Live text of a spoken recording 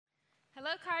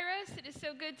Hello, Kairos. It is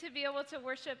so good to be able to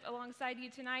worship alongside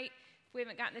you tonight. If we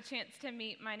haven't gotten the chance to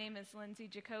meet, my name is Lindsay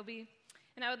Jacoby,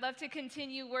 and I would love to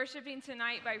continue worshiping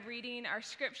tonight by reading our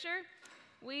scripture.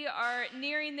 We are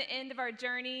nearing the end of our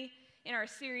journey in our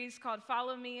series called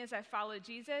Follow Me as I Follow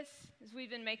Jesus, as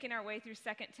we've been making our way through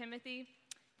 2 Timothy.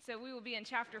 So we will be in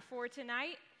chapter 4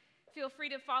 tonight. Feel free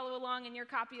to follow along in your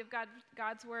copy of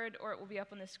God's Word, or it will be up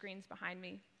on the screens behind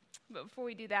me. But before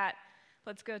we do that,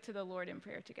 let's go to the Lord in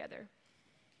prayer together.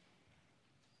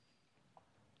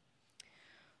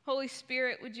 Holy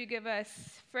Spirit, would you give us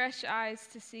fresh eyes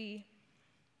to see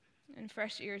and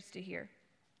fresh ears to hear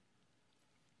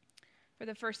for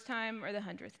the first time or the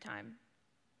 100th time?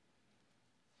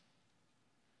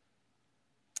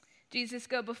 Jesus,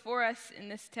 go before us in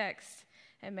this text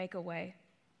and make a way.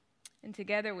 And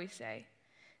together we say,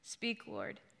 speak,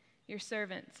 Lord, your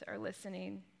servants are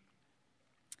listening.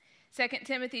 2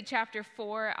 Timothy chapter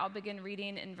 4, I'll begin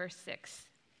reading in verse 6.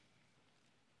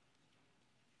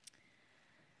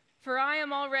 For I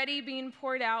am already being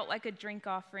poured out like a drink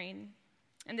offering,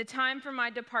 and the time for my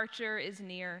departure is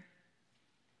near.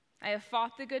 I have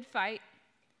fought the good fight,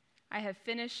 I have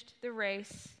finished the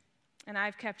race, and I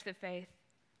have kept the faith.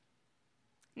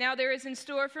 Now there is in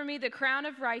store for me the crown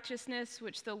of righteousness,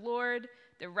 which the Lord,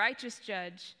 the righteous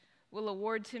judge, will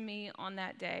award to me on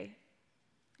that day.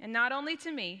 And not only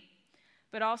to me,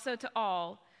 but also to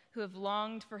all who have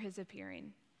longed for his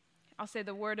appearing. I'll say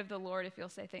the word of the Lord if you'll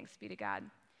say thanks be to God.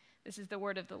 This is the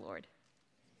word of the Lord.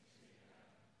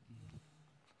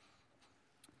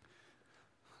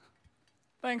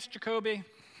 Thanks, Jacoby.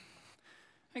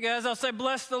 Hey guys, I'll say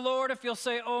bless the Lord if you'll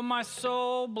say, oh my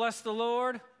soul, bless the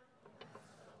Lord.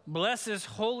 Bless his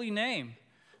holy name.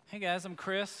 Hey guys, I'm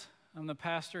Chris. I'm the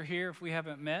pastor here if we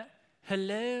haven't met.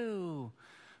 Hello.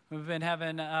 We've been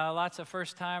having lots of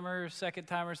first-timers,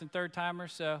 second-timers, and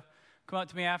third-timers, so come up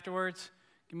to me afterwards.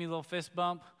 Give me a little fist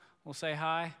bump. We'll say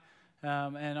hi.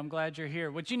 And I'm glad you're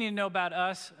here. What you need to know about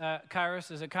us, Kairos,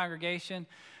 as a congregation,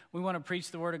 we want to preach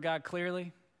the Word of God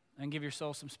clearly and give your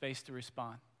soul some space to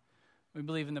respond. We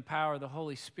believe in the power of the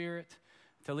Holy Spirit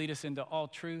to lead us into all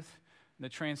truth and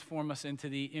to transform us into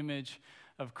the image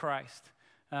of Christ.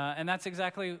 And that's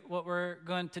exactly what we're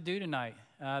going to do tonight.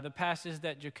 The passage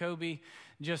that Jacoby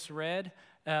just read,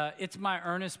 it's my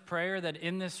earnest prayer that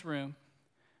in this room,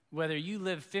 whether you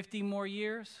live 50 more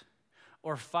years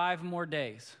or 5 more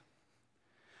days,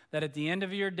 that at the end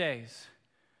of your days,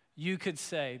 you could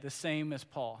say the same as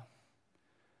Paul.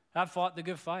 I've fought the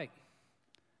good fight.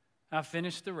 I've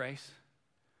finished the race.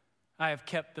 I have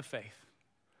kept the faith.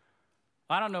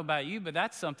 I don't know about you, but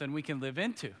that's something we can live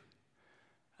into.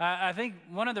 I think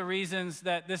one of the reasons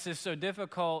that this is so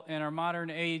difficult in our modern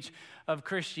age of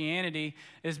Christianity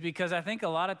is because I think a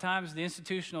lot of times the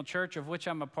institutional church of which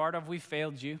I'm a part of, we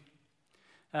failed you.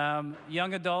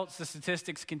 Young adults, the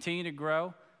statistics continue to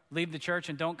grow. Leave the church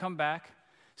and don't come back.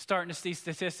 Starting to see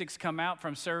statistics come out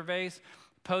from surveys.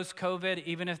 Post-COVID,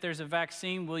 even if there's a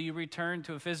vaccine, will you return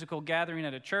to a physical gathering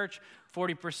at a church?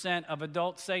 40% of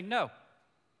adults say no.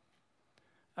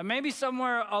 Maybe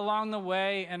somewhere along the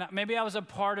way, and maybe I was a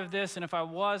part of this, and if I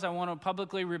was, I want to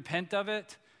publicly repent of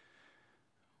it.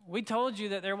 We told you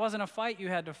that there wasn't a fight you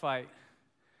had to fight.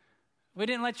 We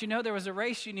didn't let you know there was a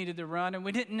race you needed to run, and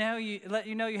we didn't let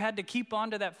you know you had to keep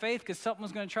on to that faith because something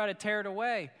was going to try to tear it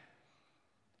away.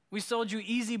 We sold you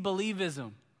easy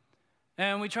believism,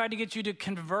 and we tried to get you to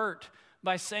convert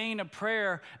by saying a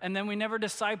prayer, and then we never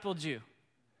discipled you.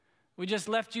 We just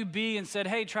left you be and said,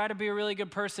 hey, try to be a really good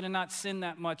person and not sin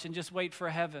that much and just wait for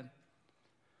heaven.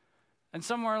 And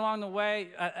somewhere along the way,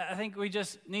 I think we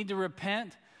just need to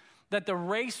repent that the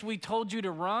race we told you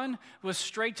to run was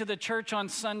straight to the church on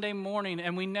Sunday morning,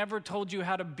 and we never told you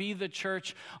how to be the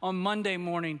church on Monday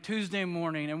morning, Tuesday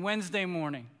morning, and Wednesday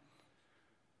morning.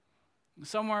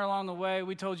 Somewhere along the way,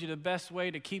 we told you the best way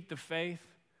to keep the faith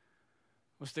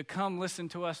was to come listen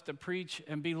to us to preach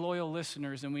and be loyal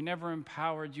listeners, and we never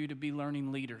empowered you to be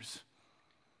learning leaders.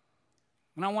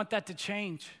 And I want that to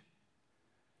change.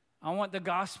 I want the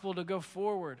gospel to go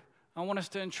forward. I want us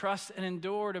to entrust and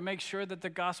endure to make sure that the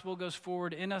gospel goes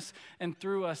forward in us and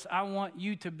through us. I want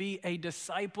you to be a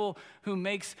disciple who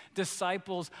makes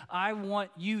disciples. I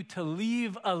want you to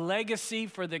leave a legacy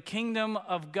for the kingdom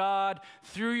of God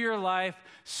through your life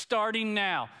starting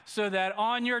now, so that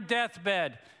on your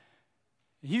deathbed,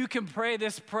 you can pray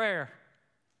this prayer.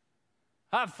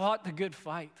 I've fought the good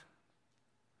fight.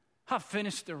 I've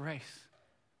finished the race.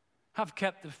 I've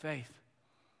kept the faith.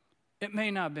 It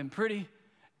may not have been pretty.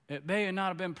 It may not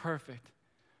have been perfect,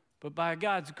 but by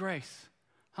God's grace,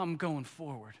 I'm going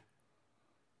forward.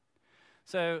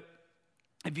 So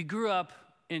if you grew up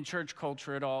in church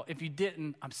culture at all. If you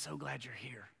didn't, I'm so glad you're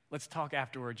here. Let's talk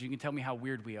afterwards. You can tell me how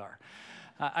weird we are.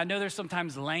 I know there's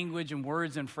sometimes language and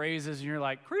words and phrases, and you're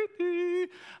like, creepy.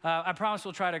 I promise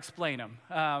we'll try to explain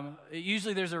them.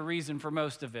 Usually there's a reason for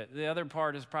most of it. The other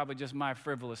part is probably just my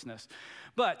frivolousness.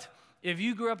 But if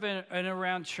you grew up in and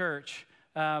around church,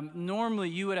 normally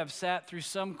you would have sat through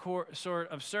some sort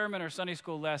of sermon or Sunday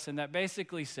school lesson that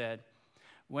basically said,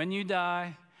 when you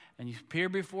die and you appear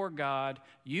before God,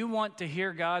 you want to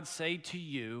hear God say to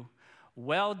you,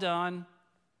 well done.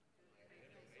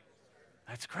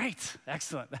 That's great.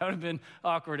 Excellent. That would have been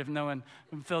awkward if no one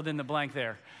filled in the blank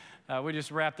there. We just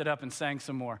wrapped it up and sang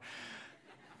some more.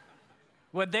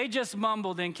 What they just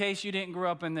mumbled, in case you didn't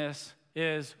grow up in this,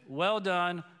 is, well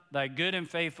done, thy good and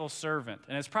faithful servant.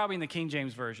 And it's probably in the King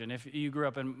James Version if you grew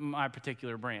up in my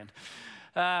particular brand.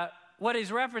 What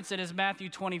he's referencing is Matthew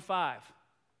 25,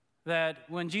 that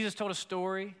when Jesus told a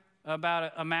story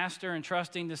about a master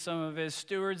entrusting to some of his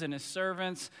stewards and his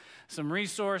servants some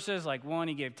resources, like one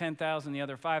he gave 10,000, the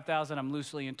other 5,000. I'm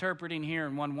loosely interpreting here,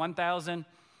 and one 1,000.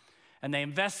 And they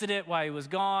invested it while he was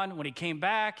gone. When he came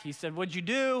back, he said, what'd you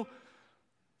do?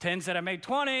 10 said I made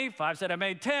 20, 5 said I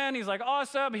made 10. He's like,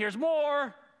 awesome, here's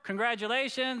more.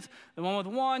 Congratulations. The one with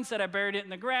 1 said I buried it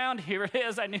in the ground. Here it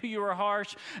is. I knew you were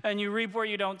harsh, and you reap where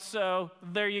you don't sow.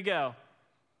 There you go.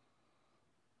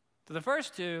 To the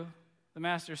first 2, the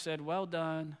master said, well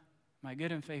done, my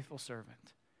good and faithful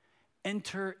servant.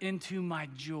 Enter into my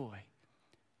joy.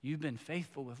 You've been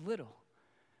faithful with little.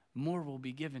 More will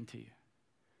be given to you.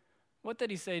 What did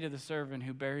he say to the servant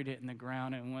who buried it in the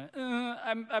ground and went,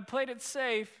 I played it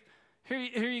safe.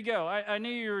 Here you go. I knew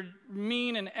you were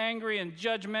mean and angry and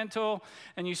judgmental,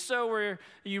 and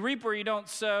you reap where you don't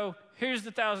sow. Here's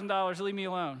the $1,000. Leave me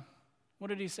alone. What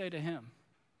did he say to him?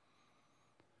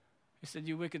 He said,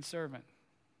 you wicked servant.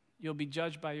 You'll be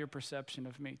judged by your perception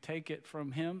of me. Take it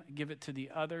from him, give it to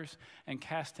the others, and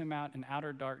cast him out in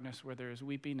outer darkness where there is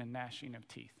weeping and gnashing of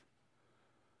teeth.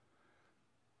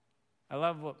 I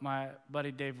love what my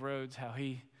buddy Dave Rhodes, how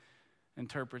he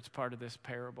interprets part of this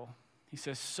parable. He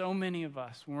says, so many of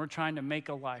us, when we're trying to make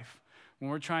a life, when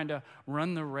we're trying to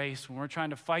run the race, when we're trying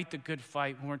to fight the good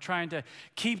fight, when we're trying to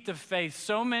keep the faith,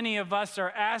 so many of us are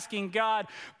asking God,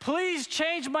 please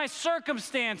change my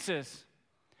circumstances.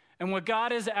 And what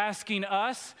God is asking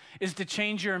us is to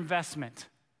change your investment.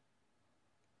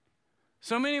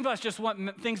 So many of us just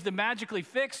want things to magically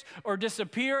fix or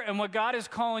disappear, and what God is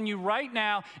calling you right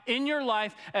now in your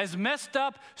life, as messed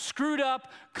up, screwed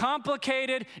up,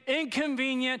 complicated,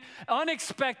 inconvenient,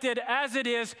 unexpected as it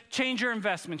is, change your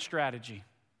investment strategy.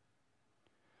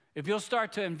 If you'll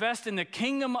start to invest in the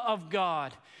kingdom of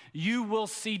God, you will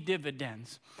see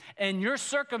dividends. And your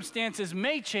circumstances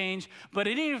may change, but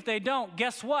even if they don't,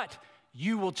 guess what?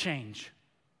 You will change.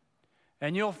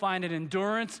 And you'll find an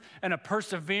endurance and a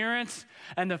perseverance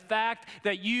and the fact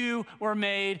that you were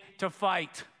made to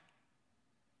fight.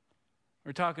 We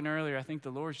were talking earlier, I think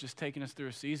the Lord's just taking us through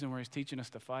a season where he's teaching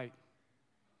us to fight.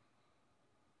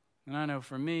 And I know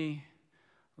for me,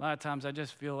 a lot of times I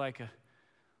just feel like a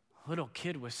little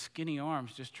kid with skinny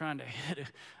arms just trying to hit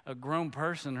a grown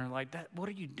person, or like that. What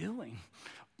are you doing?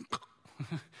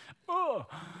 Oh.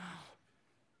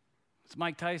 It's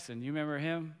Mike Tyson. You remember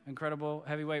him? Incredible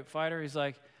heavyweight fighter. He's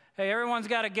like, hey, everyone's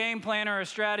got a game plan or a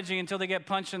strategy until they get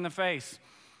punched in the face.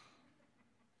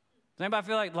 Does anybody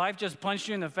feel like life just punched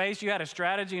you in the face? You had a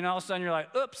strategy, and all of a sudden you're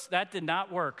like, oops, that did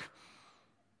not work.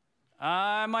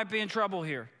 I might be in trouble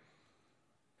here.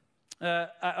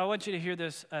 I want you to hear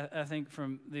this, I think,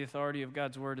 from the authority of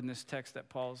God's word in this text that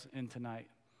Paul's in tonight.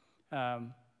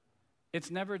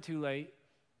 It's never too late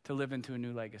to live into a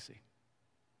new legacy.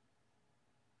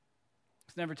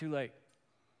 It's never too late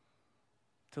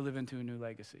to live into a new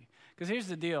legacy. Because here's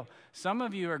the deal. Some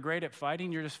of you are great at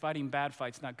fighting. You're just fighting bad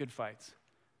fights, not good fights.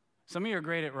 Some of you are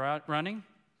great at running.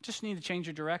 Just need to change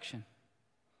your direction.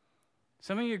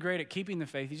 Some of you are great at keeping the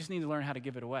faith. You just need to learn how to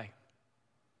give it away.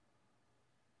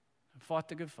 I've fought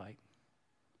the good fight.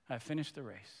 I've finished the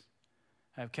race.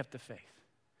 I've kept the faith.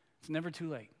 It's never too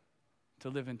late to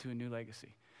live into a new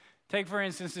legacy. Take, for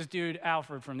instance, this dude,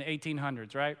 Alfred, from the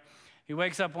 1800s, right? He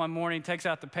wakes up one morning, takes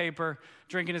out the paper,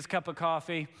 drinking his cup of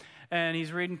coffee, and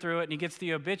he's reading through it, and he gets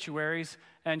the obituaries,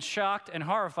 and shocked and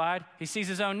horrified, he sees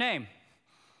his own name.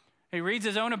 He reads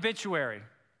his own obituary,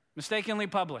 mistakenly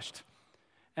published.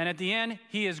 And at the end,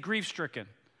 he is grief-stricken.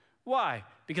 Why?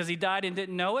 Because he died and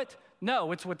didn't know it?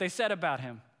 No, it's what they said about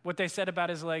him, what they said about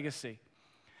his legacy.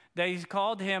 They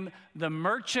called him the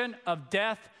merchant of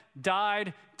death,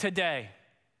 died today.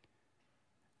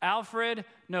 Alfred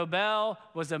Nobel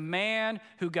was a man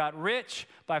who got rich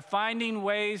by finding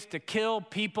ways to kill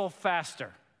people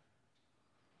faster.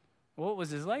 What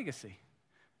was his legacy?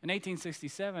 In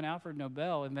 1867, Alfred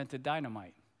Nobel invented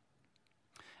dynamite.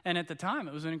 And at the time,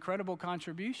 it was an incredible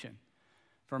contribution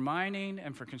for mining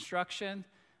and for construction.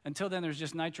 Until then, there's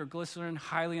just nitroglycerin,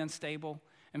 highly unstable.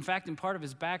 In fact, in part of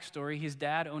his backstory, his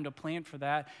dad owned a plant for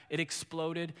that. It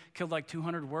exploded, killed like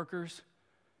 200 workers.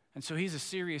 And so he's a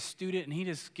serious student, and he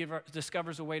just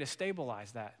discovers a way to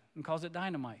stabilize that and calls it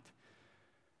dynamite.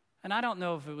 And I don't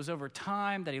know if it was over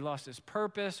time that he lost his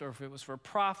purpose, or if it was for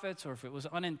profits, or if it was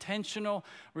unintentional.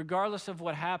 Regardless of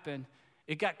what happened,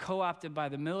 it got co-opted by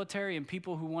the military and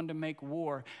people who wanted to make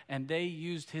war, and they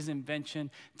used his invention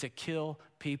to kill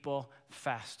people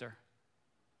faster.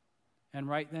 And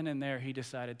right then and there, he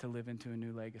decided to live into a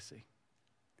new legacy.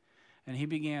 And he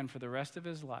began for the rest of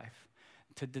his life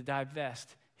to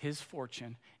divest his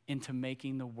fortune into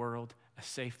making the world a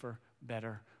safer,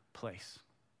 better place.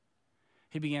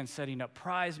 He began setting up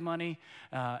prize money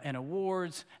and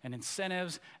awards and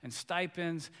incentives and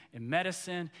stipends in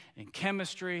medicine, in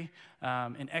chemistry,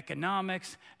 in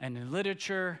economics, and in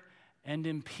literature, and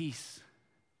in peace.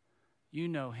 You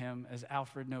know him as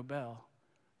Alfred Nobel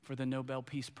for the Nobel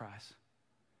Peace Prize.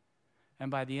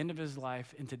 And by the end of his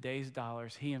life, in today's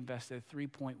dollars, he invested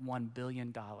 $3.1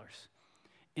 billion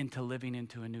into living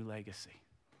into a new legacy.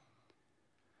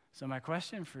 So my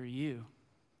question for you,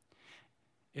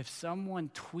 if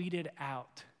someone tweeted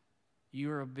out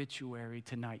your obituary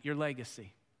tonight, your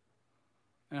legacy,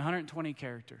 in 120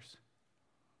 characters,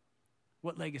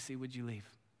 what legacy would you leave?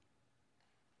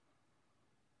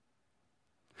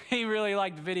 He really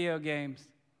liked video games.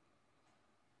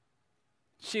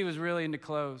 She was really into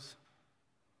clothes.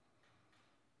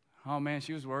 Oh man,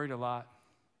 she was worried a lot.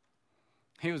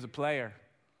 He was a player.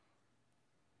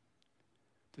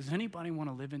 Does anybody want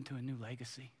to live into a new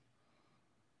legacy?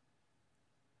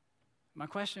 My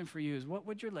question for you is, what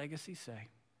would your legacy say?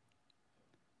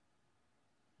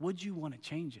 Would you want to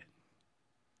change it?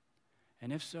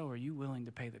 And if so, are you willing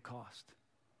to pay the cost?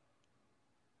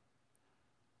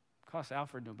 It cost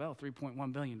Alfred Nobel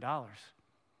 $3.1 billion.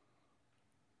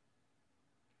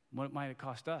 What might it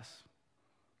cost us?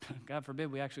 God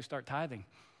forbid we actually start tithing.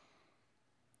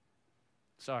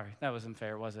 Sorry, that wasn't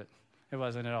fair, was it? It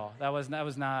wasn't at all. That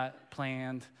was not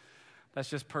planned. That's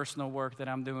just personal work that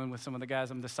I'm doing with some of the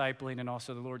guys I'm discipling, and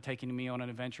also the Lord taking me on an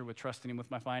adventure with trusting him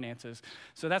with my finances.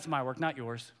 So that's my work, not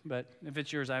yours. But if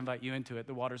it's yours, I invite you into it.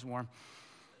 The water's warm.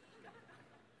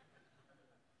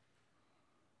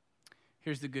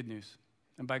 Here's the good news.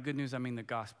 And by good news, I mean the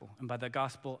gospel. And by the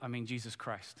gospel, I mean Jesus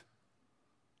Christ.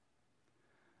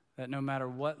 That no matter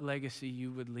what legacy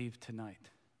you would leave tonight,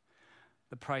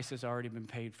 the price has already been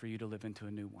paid for you to live into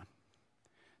a new one.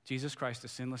 Jesus Christ, the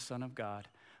sinless Son of God,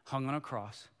 hung on a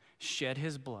cross, shed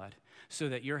his blood, so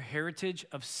that your heritage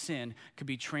of sin could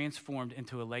be transformed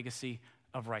into a legacy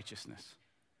of righteousness.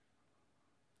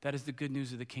 That is the good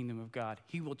news of the kingdom of God.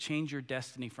 He will change your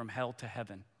destiny from hell to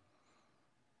heaven.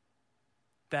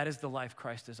 That is the life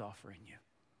Christ is offering you.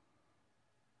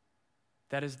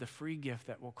 That is the free gift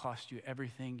that will cost you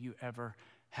everything you ever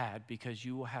had, because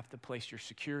you will have to place your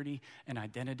security and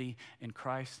identity in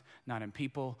Christ, not in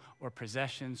people or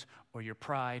possessions or your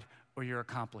pride or your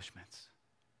accomplishments.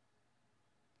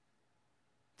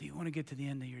 Do you want to get to the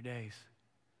end of your days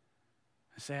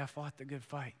and say, I fought the good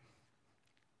fight.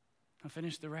 I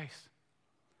finished the race.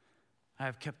 I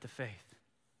have kept the faith.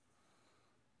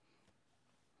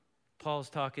 Paul's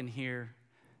talking here,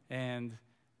 and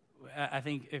I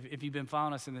think if you've been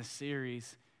following us in this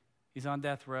series, he's on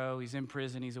death row, he's in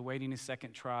prison, he's awaiting his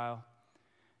second trial.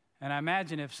 And I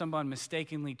imagine if someone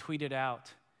mistakenly tweeted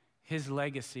out his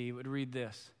legacy, it would read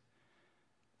this: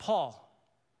 Paul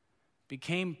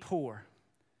became poor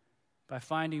by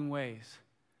finding ways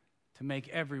to make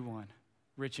everyone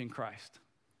rich in Christ.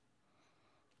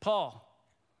 Paul,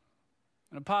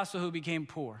 an apostle who became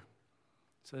poor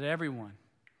so that everyone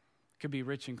could be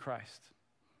rich in Christ.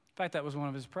 In fact, that was one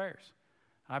of his prayers.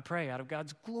 I pray out of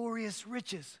God's glorious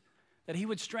riches that he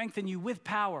would strengthen you with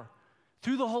power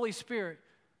through the Holy Spirit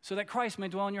so that Christ may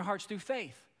dwell in your hearts through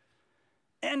faith.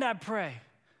 And I pray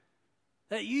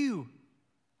that you,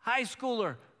 high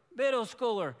schooler, middle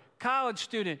schooler, college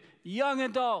student, young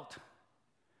adult,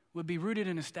 would be rooted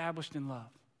and established in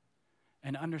love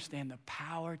and understand the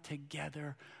power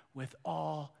together with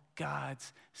all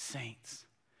God's saints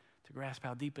to grasp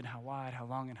how deep and how wide, how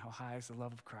long and how high is the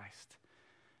love of Christ,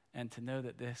 and to know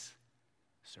that this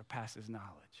surpasses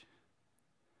knowledge.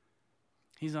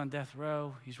 He's on death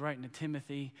row. He's writing to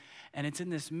Timothy. And it's in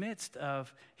this midst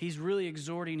of, he's really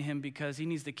exhorting him because he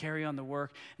needs to carry on the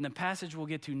work. And the passage we'll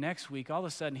get to next week, all of a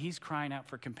sudden he's crying out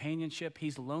for companionship.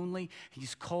 He's lonely.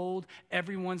 He's cold.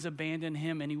 Everyone's abandoned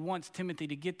him. And he wants Timothy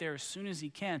to get there as soon as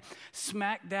he can.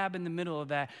 Smack dab in the middle of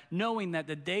that, knowing that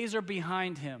the days are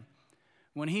behind him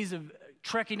when he's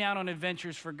trekking out on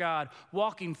adventures for God,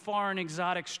 walking far in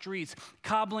exotic streets,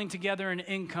 cobbling together an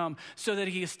income so that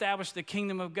he established the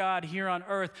kingdom of God here on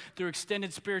earth through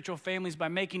extended spiritual families by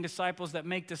making disciples that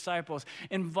make disciples,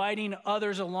 inviting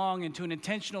others along into an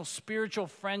intentional spiritual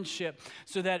friendship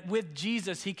so that with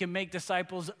Jesus he can make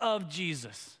disciples of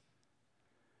Jesus.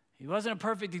 He wasn't a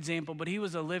perfect example, but he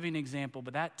was a living example,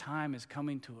 but that time is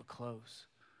coming to a close.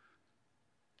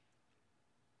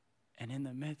 And in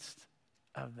the midst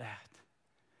of that,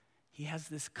 he has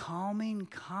this calming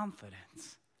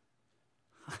confidence.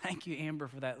 Thank you, Amber,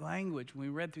 for that language. When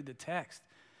we read through the text,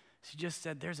 she just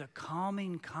said there's a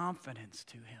calming confidence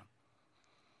to him.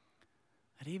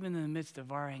 That even in the midst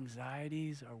of our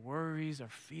anxieties, our worries, our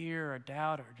fear, our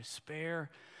doubt, our despair,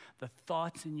 the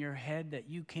thoughts in your head that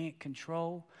you can't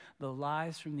control, the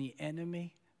lies from the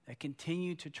enemy that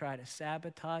continue to try to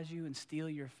sabotage you and steal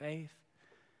your faith,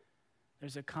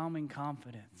 there's a calming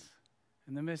confidence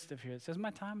in the midst of here. It says,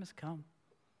 my time has come.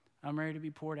 I'm ready to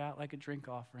be poured out like a drink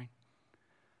offering.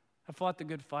 I've fought the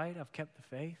good fight. I've kept the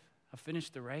faith. I've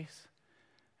finished the race.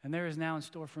 And there is now in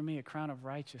store for me a crown of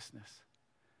righteousness,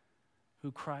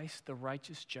 who Christ, the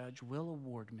righteous judge, will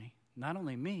award me. Not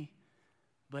only me,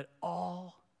 but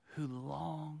all who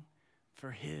long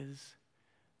for his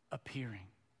appearing.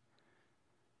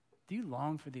 Do you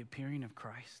long for the appearing of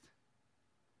Christ?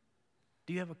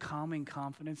 Do you have a calming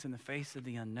confidence in the face of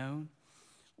the unknown?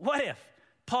 What if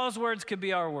Paul's words could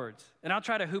be our words? And I'll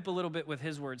try to hoop a little bit with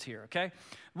his words here, okay?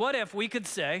 What if we could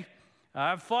say,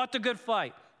 I've fought the good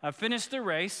fight, I've finished the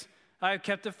race, I've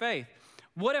kept the faith.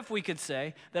 What if we could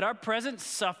say that our present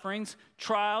sufferings,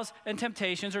 trials, and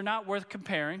temptations are not worth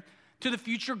comparing to the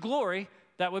future glory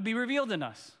that would be revealed in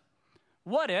us?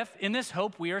 What if in this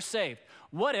hope we are saved?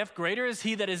 What if greater is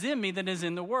he that is in me than is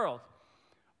in the world?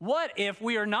 What if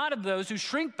we are not of those who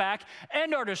shrink back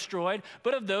and are destroyed,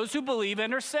 but of those who believe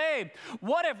and are saved?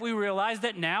 What if we realize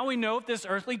that now we know if this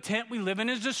earthly tent we live in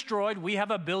is destroyed, we have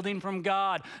a building from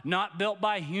God, not built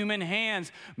by human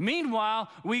hands? Meanwhile,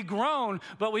 we groan,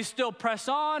 but we still press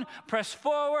on, press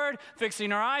forward,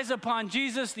 fixing our eyes upon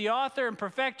Jesus, the author and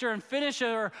perfecter and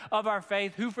finisher of our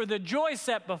faith, who for the joy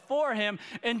set before him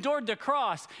endured the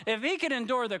cross. If he can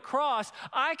endure the cross,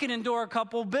 I can endure a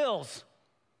couple bills.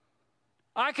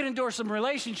 I can endure some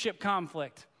relationship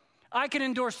conflict. I can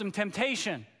endure some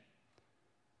temptation.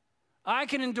 I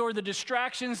can endure the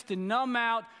distractions to numb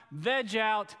out, veg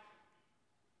out,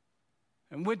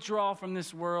 and withdraw from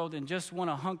this world and just want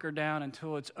to hunker down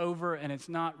until it's over and it's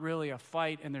not really a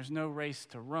fight and there's no race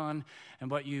to run.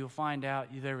 And what you'll find out,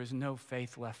 there is no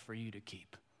faith left for you to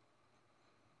keep.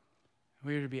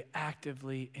 We are to be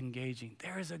actively engaging.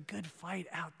 There is a good fight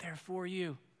out there for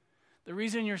you. The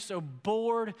reason you're so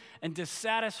bored and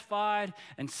dissatisfied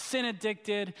and sin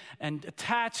addicted and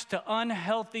attached to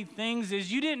unhealthy things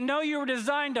is you didn't know you were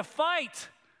designed to fight.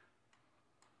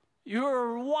 You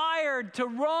were wired to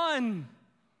run.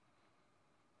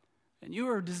 And you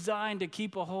were designed to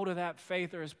keep a hold of that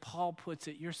faith, or as Paul puts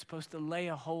it, you're supposed to lay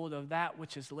a hold of that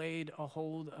which has laid a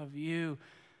hold of you.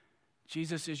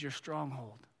 Jesus is your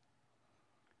stronghold.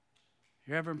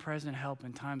 Your ever-present help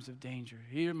in times of danger.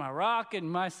 You're my rock and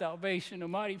my salvation, a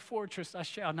mighty fortress, I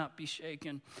shall not be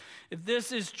shaken. If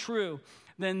this is true,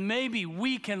 then maybe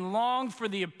we can long for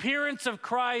the appearance of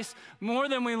Christ more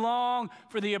than we long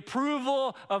for the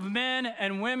approval of men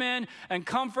and women and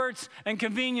comforts and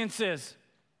conveniences.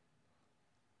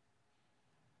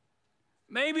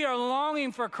 Maybe our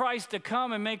longing for Christ to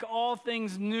come and make all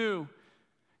things new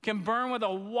can burn with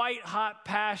a white-hot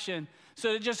passion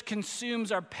so it just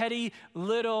consumes our petty,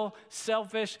 little,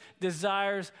 selfish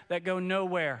desires that go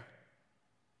nowhere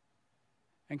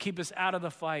and keep us out of the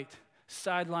fight,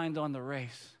 sidelined on the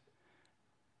race,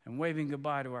 and waving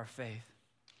goodbye to our faith.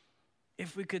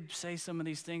 If we could say some of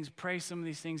these things, pray some of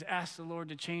these things, ask the Lord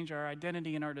to change our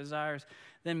identity and our desires,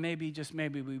 then maybe, just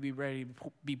maybe, we'd be ready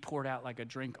to be poured out like a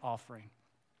drink offering.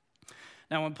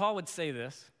 Now, when Paul would say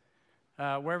this,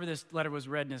 wherever this letter was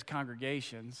read in his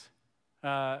congregations,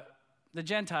 the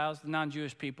Gentiles, the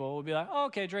non-Jewish people, would be like, oh,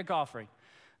 okay, drink offering.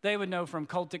 They would know from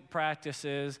cultic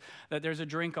practices that there's a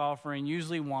drink offering,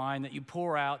 usually wine, that you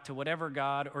pour out to whatever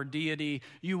god or deity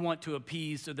you want to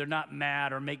appease so they're not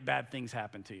mad or make bad things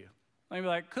happen to you. They'd be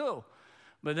like, cool.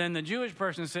 But then the Jewish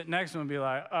person sitting next to him would be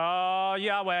like, oh,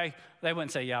 Yahweh. They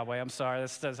wouldn't say Yahweh. I'm sorry.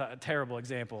 That's a terrible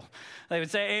example. They would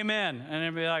say amen. And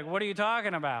they'd be like, what are you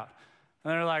talking about?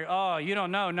 And they're like, oh, you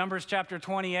don't know. Numbers chapter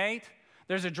 28,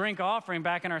 there's a drink offering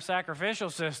back in our sacrificial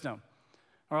system.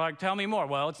 Or like, tell me more.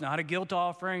 Well, it's not a guilt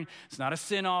offering. It's not a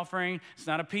sin offering. It's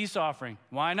not a peace offering.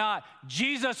 Why not?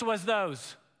 Jesus was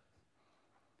those.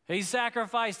 He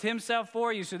sacrificed himself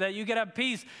for you so that you get have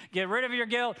peace, get rid of your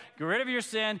guilt, get rid of your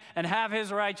sin, and have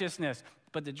his righteousness.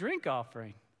 But the drink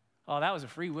offering, oh, that was a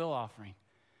free will offering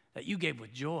that you gave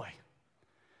with joy.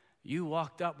 You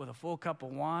walked up with a full cup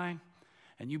of wine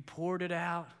and you poured it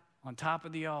out on top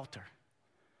of the altar,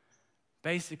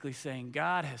 basically saying,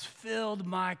 God has filled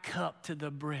my cup to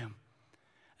the brim,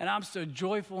 and I'm so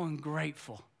joyful and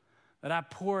grateful that I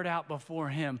pour it out before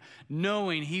him,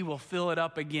 knowing he will fill it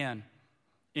up again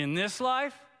in this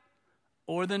life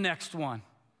or the next one.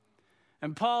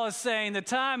 And Paul is saying the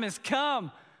time has come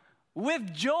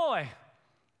with joy.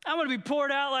 I'm going to be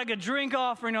poured out like a drink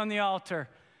offering on the altar.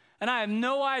 And I have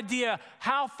no idea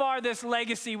how far this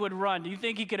legacy would run. Do you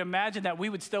think he could imagine that we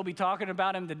would still be talking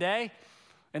about him today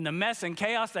and the mess and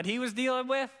chaos that he was dealing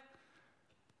with?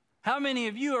 How many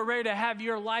of you are ready to have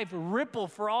your life ripple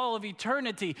for all of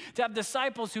eternity, to have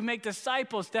disciples who make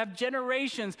disciples, to have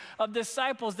generations of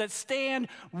disciples that stand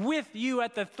with you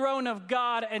at the throne of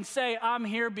God and say, I'm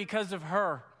here because of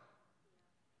her?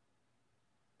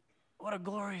 What a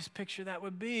glorious picture that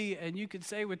would be. And you could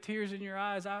say with tears in your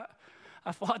eyes,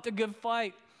 I fought the good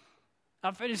fight. I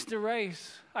finished the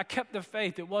race. I kept the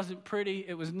faith. It wasn't pretty.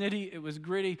 It was nitty. It was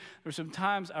gritty. There were some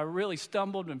times I really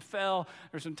stumbled and fell.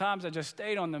 There were some times I just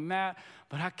stayed on the mat,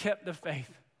 but I kept the faith.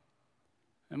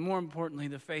 And more importantly,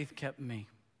 the faith kept me.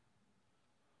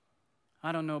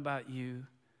 I don't know about you,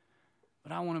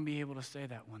 but I want to be able to say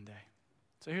that one day.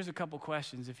 So here's a couple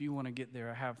questions if you want to get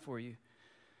there I have for you.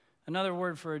 Another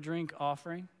word for a drink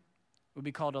offering would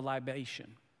be called a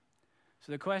libation.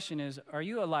 So the question is, are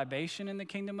you a libation in the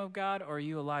kingdom of God, or are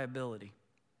you a liability?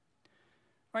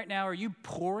 Right now, are you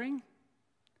pouring,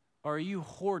 or are you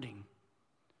hoarding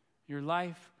your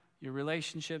life, your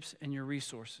relationships, and your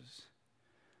resources?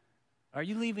 Are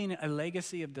you leaving a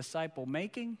legacy of disciple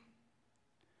making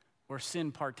or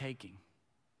sin partaking?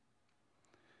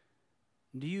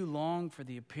 Do you long for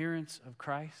the appearance of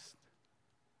Christ,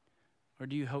 or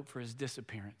do you hope for his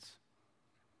disappearance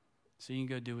so you can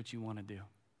go do what you want to do?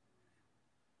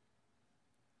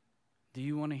 Do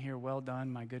you want to hear, well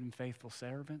done, my good and faithful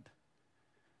servant?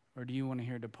 Or do you want to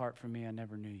hear, depart from me, I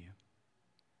never knew you?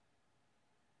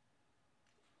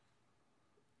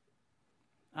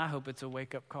 I hope it's a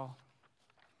wake-up call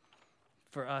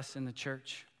for us in the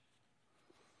church,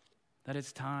 that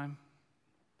it's time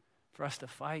for us to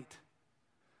fight.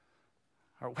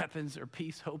 Our weapons are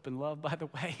peace, hope, and love, by the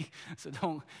way.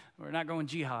 So we're not going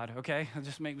jihad, okay? I'll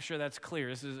just make sure that's clear.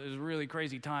 This is really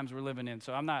crazy times we're living in.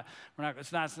 So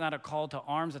it's not a call to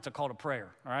arms, it's a call to prayer,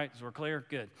 all right? So we're clear?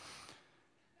 Good.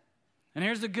 And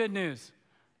here's the good news.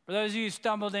 For those of you who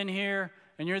stumbled in here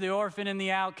and you're the orphan and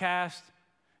the outcast,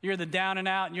 you're the down and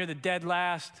out and you're the dead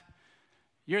last,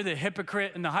 you're the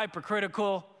hypocrite and the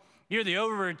hypercritical, you're the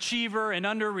overachiever and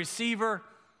under-receiver,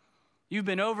 you've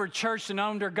been over-churched and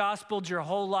under-gospeled your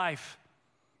whole life.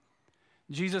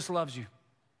 Jesus loves you.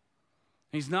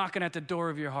 He's knocking at the door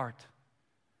of your heart.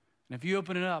 And if you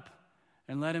open it up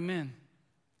and let him in,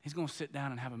 he's going to sit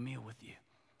down and have a meal with you.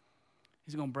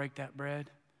 He's going to break that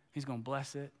bread. He's going to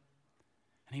bless it.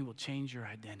 And he will change your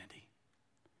identity.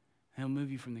 He'll move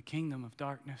you from the kingdom of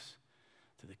darkness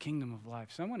to the kingdom of life.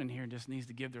 Someone in here just needs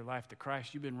to give their life to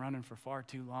Christ. You've been running for far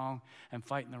too long and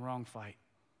fighting the wrong fight.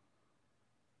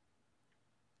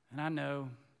 And I know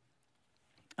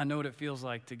what it feels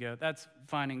like to go, that's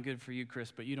fine and good for you, Chris,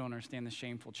 but you don't understand the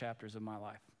shameful chapters of my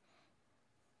life.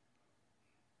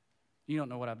 You don't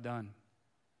know what I've done.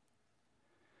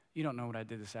 You don't know what I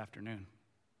did this afternoon.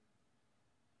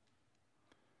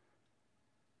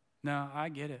 No, I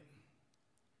get it.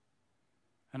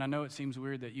 And I know it seems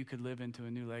weird that you could live into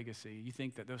a new legacy. You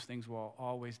think that those things will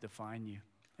always define you.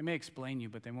 They may explain you,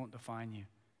 but they won't define you.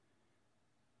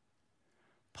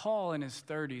 Paul in his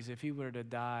 30s, if he were to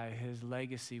die, his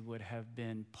legacy would have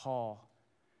been Paul,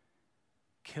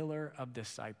 killer of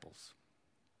disciples.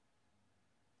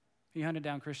 He hunted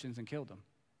down Christians and killed them.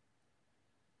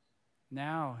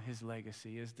 Now his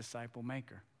legacy is disciple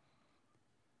maker.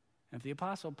 And if the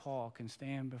Apostle Paul can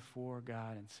stand before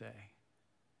God and say,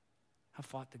 I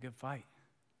fought the good fight.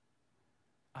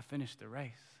 I finished the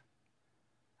race.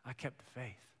 I kept the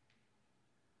faith.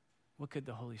 What could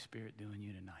the Holy Spirit do in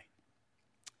you tonight?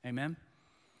 Amen?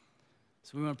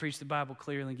 So we want to preach the Bible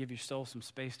clearly and give your soul some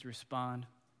space to respond.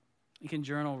 You can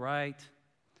journal, write,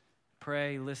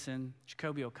 pray, listen.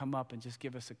 Jacoby will come up and just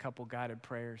give us a couple guided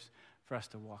prayers for us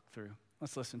to walk through.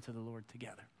 Let's listen to the Lord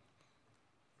together.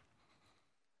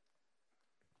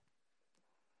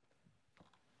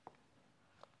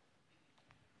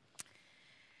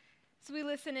 So we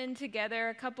listen in together,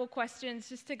 a couple questions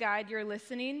just to guide your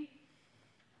listening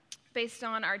based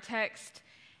on our text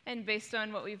and based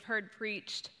on what we've heard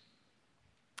preached.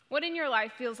 What in your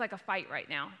life feels like a fight right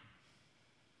now?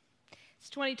 It's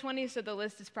 2020, so the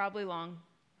list is probably long.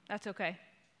 That's okay.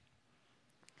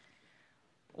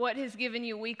 What has given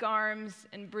you weak arms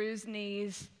and bruised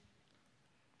knees,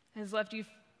 has left you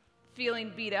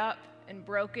feeling beat up and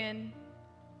broken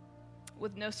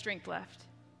with no strength left?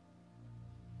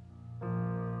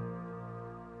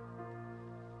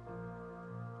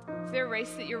 Is there a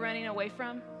race that you're running away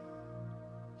from?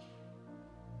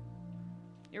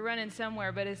 You're running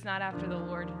somewhere, but it's not after the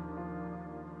Lord.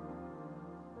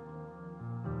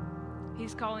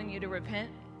 He's calling you to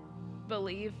repent,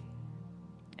 believe,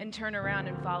 and turn around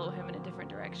and follow him in a different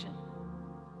direction.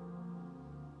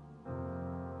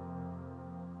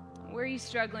 Where are you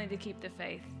struggling to keep the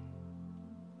faith?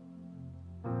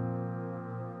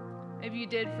 Maybe you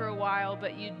did for a while,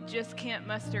 but you just can't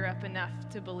muster up enough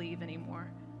to believe anymore.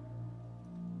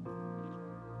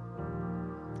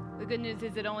 The good news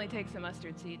is it only takes a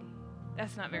mustard seed.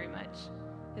 That's not very much,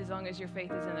 as long as your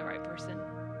faith is in the right person.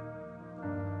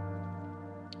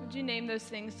 Would you name those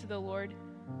things to the Lord?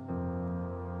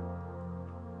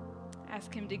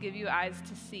 Ask him to give you eyes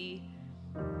to see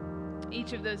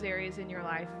each of those areas in your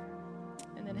life,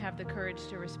 and then have the courage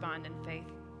to respond in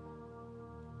faith.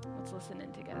 Let's listen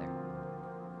in together.